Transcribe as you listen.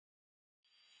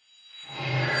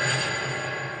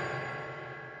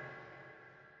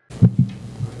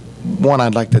One,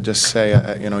 I'd like to just say,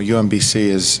 UMBC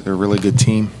is a really good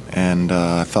team, and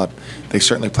I thought they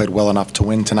certainly played well enough to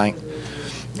win tonight.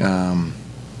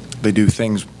 They do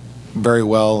things very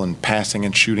well in passing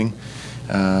and shooting,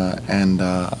 and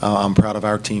I'm proud of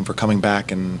our team for coming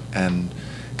back and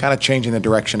kind of changing the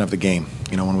direction of the game.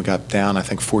 When we got down, I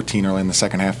think 14 early in the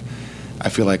second half, I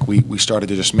feel like we started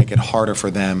to just make it harder for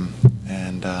them,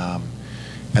 and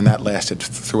that lasted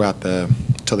throughout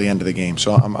till the end of the game.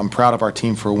 So I'm proud of our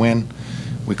team for a win.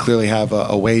 We clearly have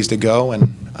a ways to go,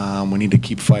 and we need to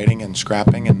keep fighting and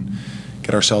scrapping and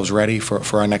get ourselves ready for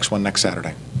our next one next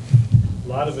Saturday. A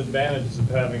lot of advantages of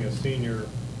having a senior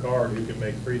guard who can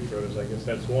make free throws. I guess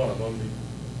that's one of them.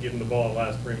 Give him the ball in the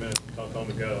last 3 minutes, tell him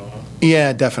to go. Huh?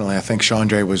 Yeah, definitely. I think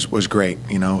Chandre was great.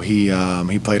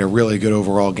 He played a really good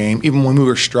overall game. Even when we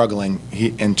were struggling,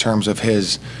 in terms of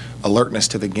his alertness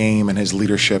to the game and his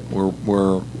leadership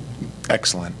were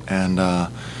excellent. And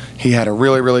he had a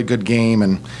really, really good game.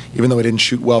 And even though he didn't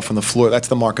shoot well from the floor, that's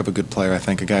the mark of a good player, I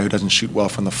think. A guy who doesn't shoot well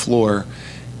from the floor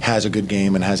has a good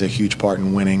game and has a huge part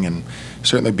in winning. And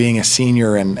certainly being a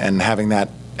senior and having that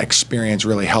experience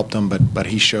really helped him. But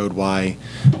he showed why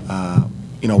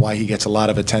he gets a lot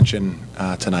of attention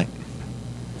tonight.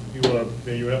 You went up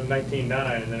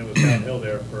 19-9, and then it was downhill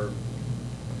there for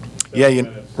 7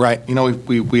 minutes. Right.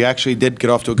 We actually did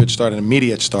get off to a good start, an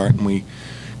immediate start, and we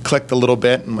clicked a little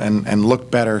bit and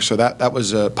looked better. So that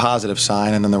was a positive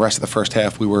sign. And then the rest of the first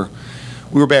half, we were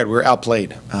bad. We were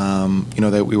outplayed.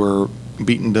 That we were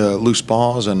beaten to loose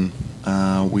balls, and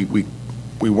we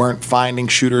weren't finding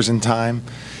shooters in time.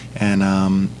 And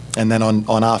then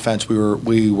on offense,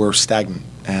 we were stagnant.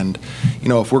 And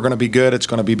if we're going to be good, it's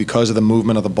going to be because of the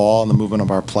movement of the ball and the movement of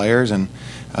our players. And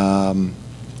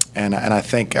I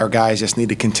think our guys just need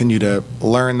to continue to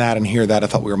learn that and hear that. I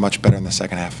thought we were much better in the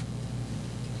second half.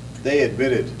 They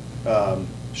admitted,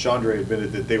 Chandre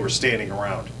admitted that they were standing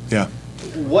around. Yeah.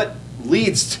 What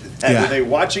leads to that? Yeah. Are they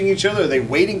watching each other? Are they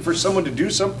waiting for someone to do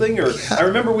something? Or I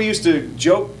remember we used to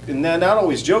joke, and not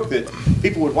always joke, that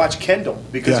people would watch Kendall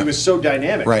because he was so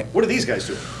dynamic. Right. What are these guys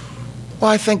doing? Well,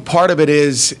 I think part of it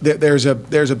is that there's a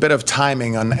bit of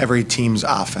timing on every team's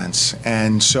offense,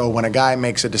 and so when a guy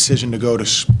makes a decision to go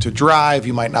to drive,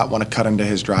 you might not want to cut into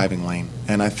his driving lane,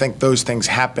 and I think those things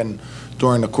happen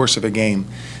during the course of a game,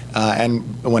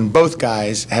 and when both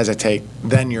guys hesitate,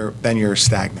 then you're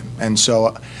stagnant, and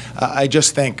so I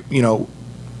just think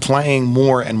playing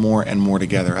more and more and more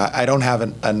together. I don't have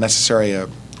a necessarily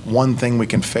one thing we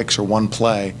can fix or one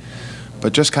play,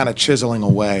 but just kind of chiseling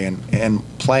away and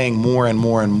playing more and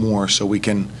more and more so we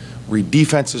can read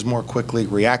defenses more quickly,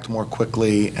 react more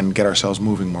quickly, and get ourselves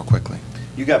moving more quickly.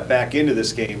 You got back into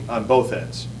this game on both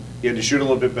ends. You had to shoot a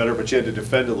little bit better, but you had to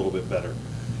defend a little bit better.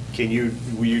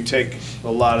 Will you take a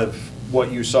lot of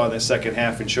what you saw in the second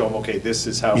half and show them, okay, this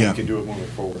is how we can do it moving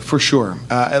forward? For sure.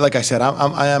 Like I said,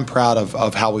 I am proud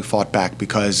of how we fought back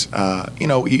because,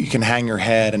 you can hang your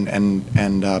head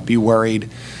and be worried.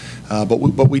 But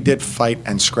we did fight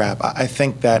and scrap. I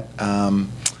think that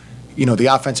the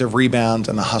offensive rebounds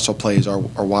and the hustle plays are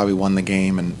why we won the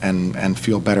game and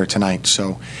feel better tonight.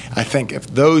 So I think if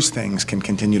those things can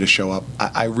continue to show up,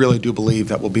 I really do believe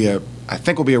that we'll be a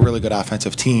really good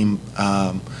offensive team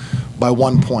by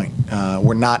 1 point.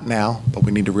 We're not now, but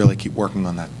we need to really keep working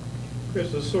on that.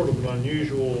 Chris, this is sort of an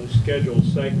unusual scheduled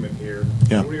segment here.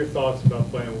 Yeah. What are your thoughts about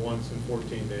playing once in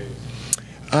 14 days?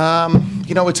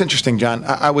 It's interesting, John.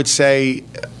 I would say,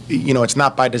 it's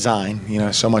not by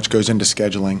design. So much goes into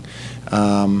scheduling.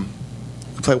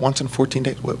 We play once in 14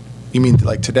 days. What, you mean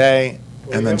like today?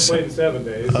 Well, and then played in 7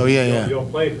 days. Oh, yeah. You don't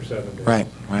play for 7 days. Right.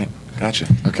 Gotcha.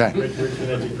 Okay. Rich in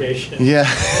education. Yeah.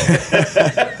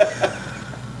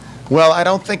 Well, I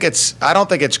don't think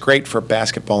it's great for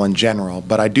basketball in general,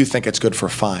 but I do think it's good for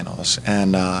finals.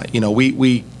 And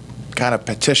we kind of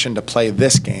petitioned to play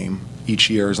this game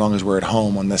each year as long as we're at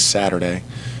home on this Saturday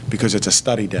because it's a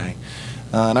study day.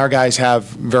 And our guys have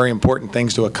very important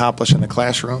things to accomplish in the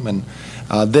classroom, and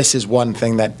this is one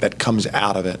thing that comes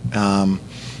out of it.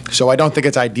 So I don't think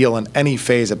it's ideal in any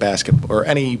phase of basketball or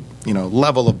any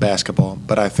level of basketball,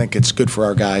 but I think it's good for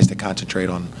our guys to concentrate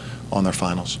on their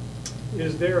finals.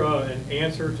 Is there an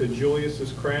answer to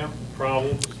Julius's cramp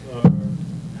problems?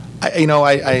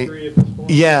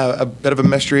 Yeah, a bit of a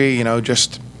mystery.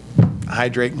 Just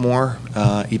hydrate more,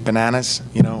 eat bananas.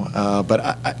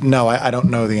 But no, I don't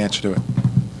know the answer to it.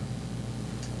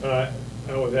 I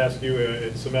would ask you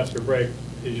at semester break: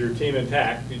 is your team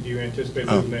intact? Do you anticipate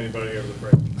losing anybody over the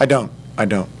break? I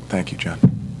don't. Thank you, John.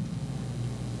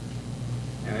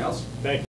 Anything else? Thank you.